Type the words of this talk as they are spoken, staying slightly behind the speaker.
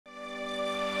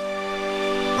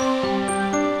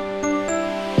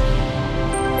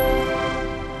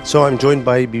So I'm joined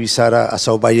by Bibisara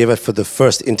Assaubayeva for the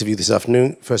first interview this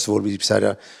afternoon. First of all,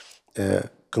 Bibisara,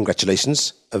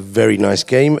 congratulations. A very nice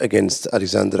game against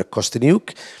Alexandra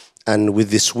Kosteniuk. And with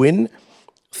this win,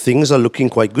 things are looking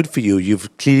quite good for you.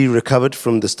 You've clearly recovered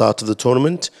from the start of the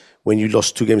tournament when you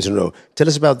lost 2 games in a row. Tell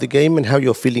us about the game and how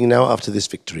you're feeling now after this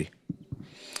victory.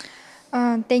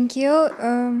 Thank you.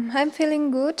 I'm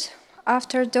feeling good.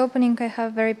 After the opening, I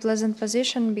have very pleasant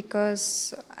position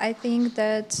because I think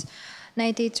that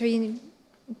knight e3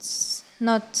 it's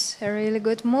not a really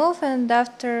good move, and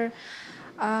after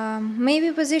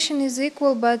maybe position is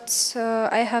equal, but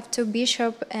I have 2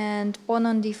 bishop and pawn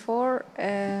on d4.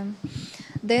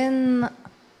 Then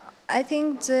I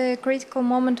think the critical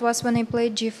moment was when I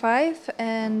played g5,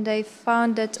 and I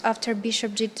found that after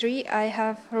bishop g3 I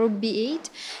have rook b8,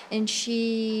 and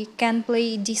she can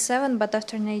play d7, but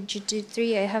after knight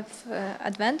g3 I have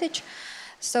advantage.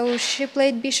 So she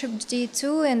played bishop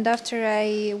d2, and after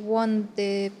I won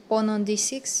the pawn on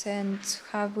d6 and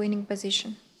have winning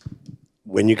position.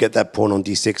 When you get that pawn on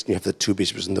d6 and you have the 2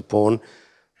 bishops and the pawn,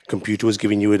 computer was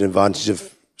giving you an advantage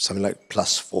of something like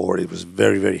 +4. It was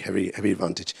very, very heavy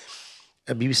advantage.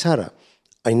 Bibisara,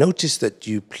 I noticed that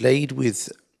you played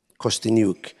with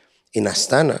Kosteniuk in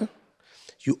Astana.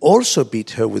 You also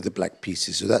beat her with the black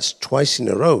pieces, so that's twice in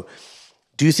a row.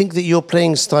 Do you think that your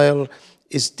playing style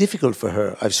is difficult for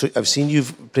her? I've seen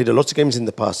you've played a lot of games in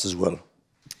the past as well.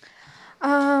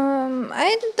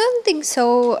 I don't think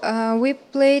so. We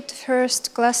played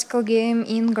first classical game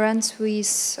in Grand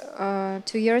Swiss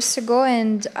 2 years ago,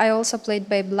 and I also played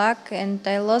by black, and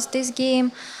I lost this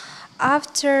game.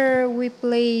 After we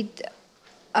played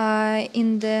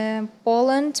in the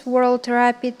Poland World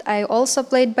Rapid, I also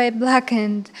played by black,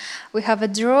 and we have a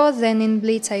draw. Then in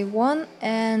Blitz I won,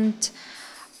 and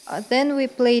then we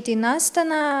played in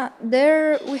Astana.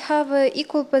 There we have an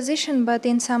equal position, but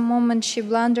in some moment she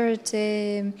blundered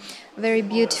a very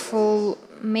beautiful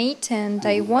mate, and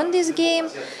I won this game.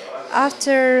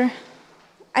 After,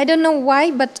 I don't know why,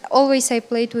 but always I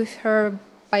played with her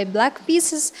by black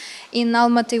pieces. In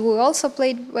Almaty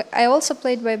I also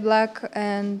played by black,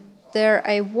 and there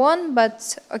I won,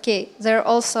 but okay, there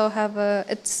also have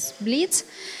it's Blitz.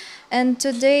 And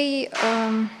today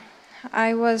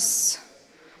I was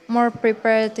more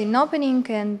prepared in opening,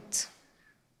 and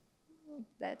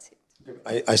that's it.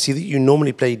 I see that you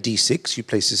normally play d6. You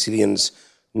play Sicilian's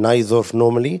Najdorf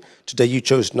normally. Today you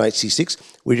chose knight c6.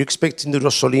 Were you expecting the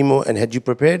Rossolimo, and had you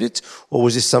prepared it, or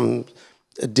was this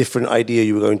a different idea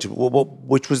you were going to?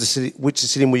 Which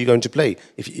Sicilian were you going to play,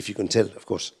 if you can tell, of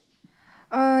course?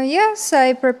 Yes,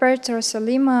 I prepared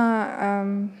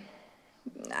Rossolimo.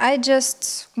 I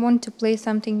just want to play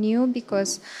something new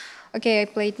because, okay, I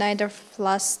played Najdorf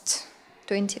last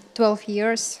 12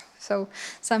 years, so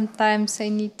sometimes I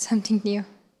need something new.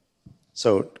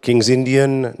 So King's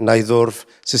Indian, Najdorf,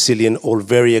 Sicilian, all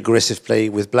very aggressive play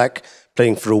with black,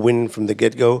 playing for a win from the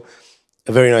get-go.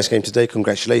 A very nice game today.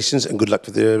 Congratulations and good luck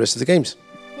with the rest of the games.